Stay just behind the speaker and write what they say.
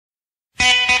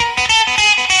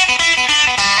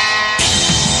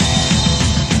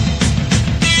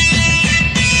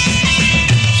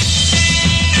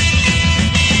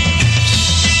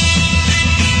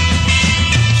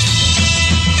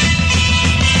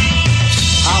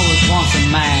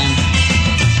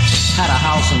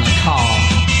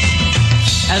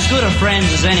as good a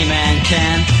friends as any man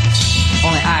can,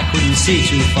 only I couldn't see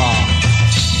too far.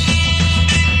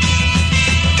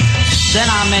 Then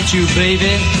I met you,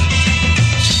 baby.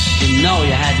 You know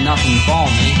you had nothing for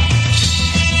me,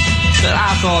 but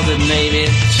I thought that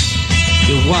maybe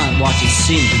you weren't what you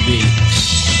seemed to be.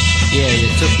 Yeah,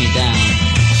 you took me down.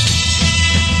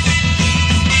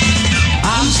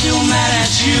 I'm still mad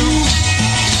at you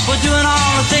for doing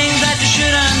all the things that you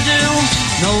shouldn't do.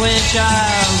 No way,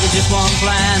 child, with just one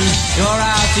plan, you're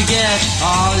out to get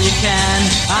all you can.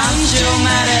 I'm still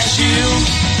mad at you.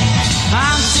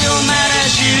 I'm still mad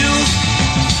at you.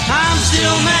 I'm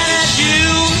still mad at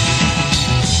you.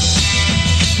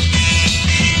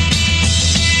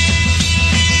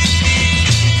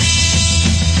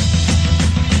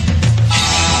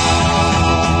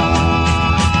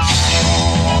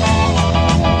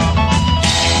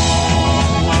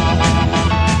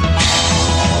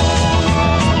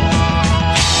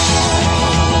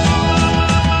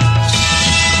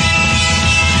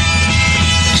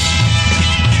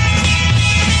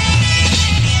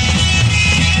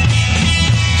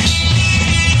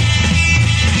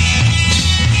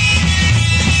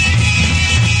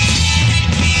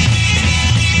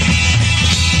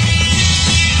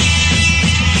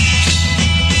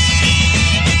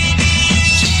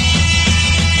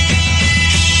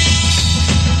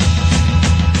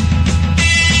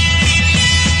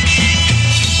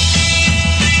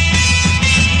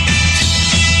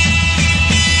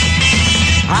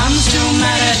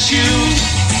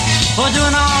 For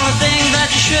doing all the things that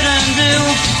you shouldn't do.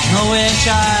 No way,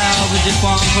 child, with just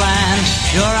one plan,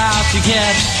 you're out to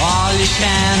get all you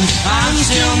can. I'm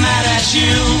still mad at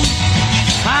you.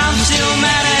 I'm still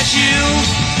mad at you.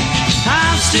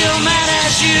 I'm still mad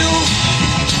at you.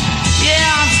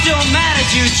 Yeah, I'm still mad at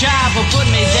you, child, for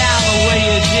putting me down the way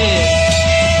you did.